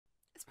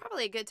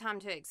probably a good time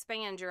to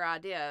expand your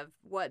idea of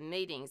what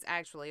meetings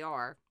actually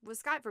are.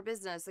 With Skype for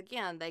Business,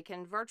 again, they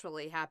can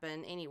virtually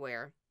happen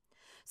anywhere.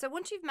 So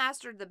once you've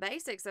mastered the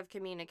basics of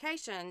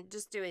communication,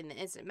 just doing the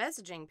instant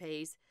messaging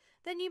piece,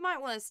 then you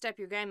might want to step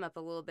your game up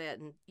a little bit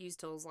and use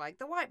tools like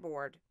the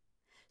whiteboard.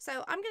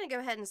 So I'm going to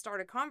go ahead and start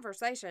a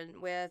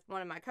conversation with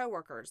one of my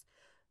coworkers.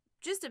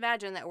 Just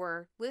imagine that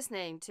we're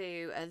listening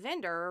to a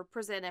vendor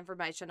present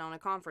information on a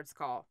conference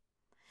call.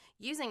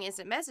 Using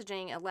instant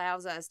messaging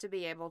allows us to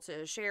be able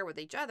to share with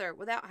each other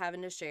without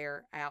having to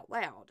share out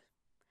loud.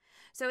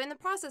 So in the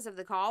process of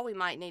the call, we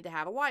might need to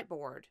have a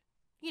whiteboard.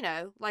 You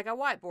know, like a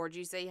whiteboard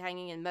you see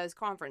hanging in most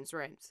conference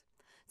rooms.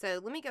 So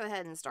let me go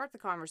ahead and start the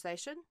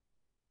conversation.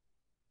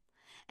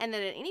 And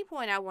then at any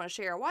point I want to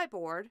share a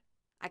whiteboard,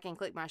 I can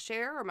click my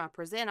share or my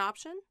present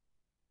option.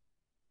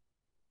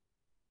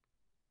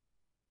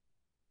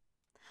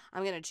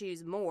 I'm going to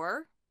choose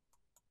more.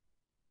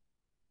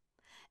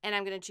 And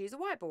I'm going to choose a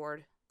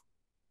whiteboard.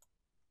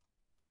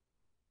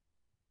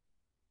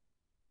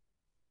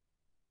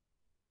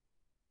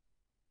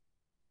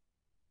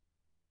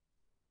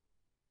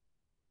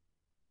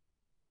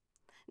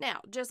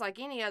 Now, just like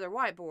any other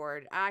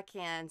whiteboard, I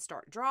can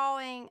start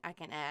drawing, I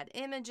can add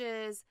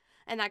images,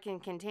 and I can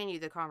continue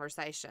the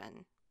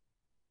conversation.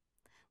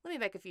 Let me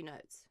make a few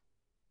notes.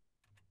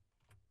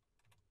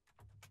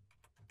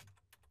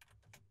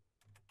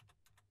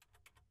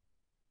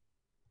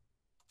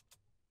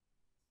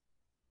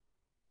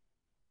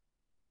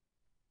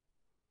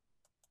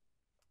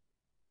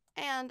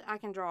 And I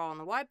can draw on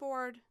the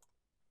whiteboard.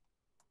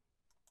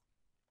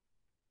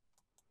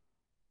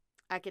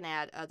 I can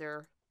add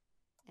other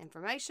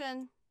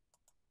information,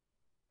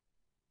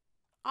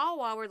 all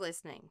while we're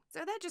listening.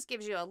 So that just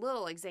gives you a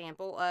little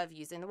example of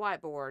using the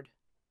whiteboard.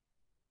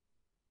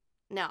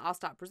 Now I'll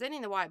stop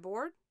presenting the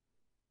whiteboard,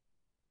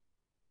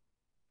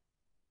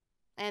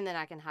 and then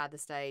I can hide the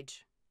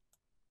stage.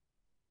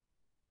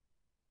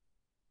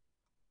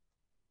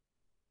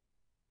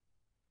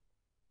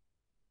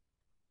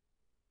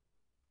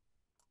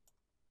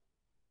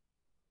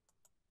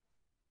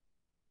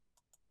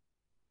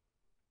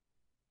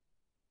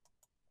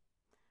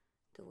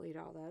 Delete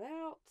all that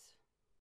out.